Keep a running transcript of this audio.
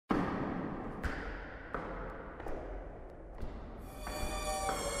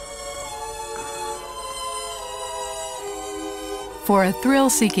For a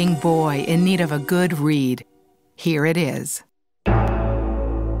thrill-seeking boy in need of a good read, here it is.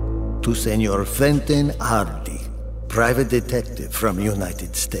 To Senor Fenton Hardy, private detective from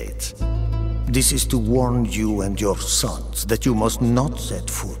United States. This is to warn you and your sons that you must not set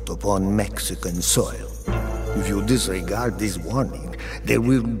foot upon Mexican soil. If you disregard this warning, there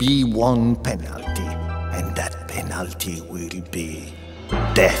will be one penalty, and that penalty will be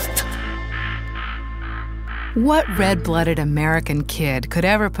death. What red-blooded American kid could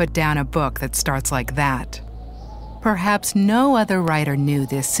ever put down a book that starts like that? Perhaps no other writer knew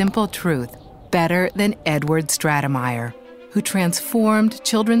this simple truth better than Edward Stratemeyer, who transformed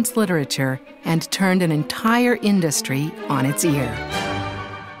children's literature and turned an entire industry on its ear.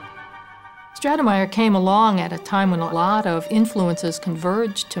 Stratemeyer came along at a time when a lot of influences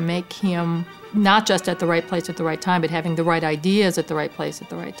converged to make him not just at the right place at the right time, but having the right ideas at the right place at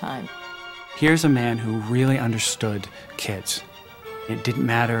the right time. Here's a man who really understood kids. It didn't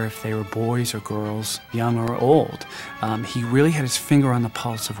matter if they were boys or girls, young or old. He really had his finger on the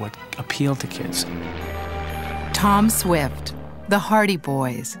pulse of what appealed to kids. Tom Swift, the Hardy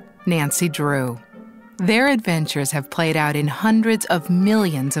Boys, Nancy Drew. Their adventures have played out in hundreds of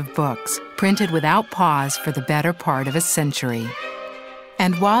millions of books, printed without pause for the better part of a century.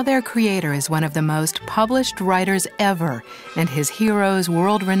 And while their creator is one of the most published writers ever, and his heroes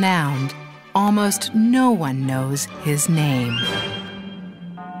world-renowned, almost no one knows his name.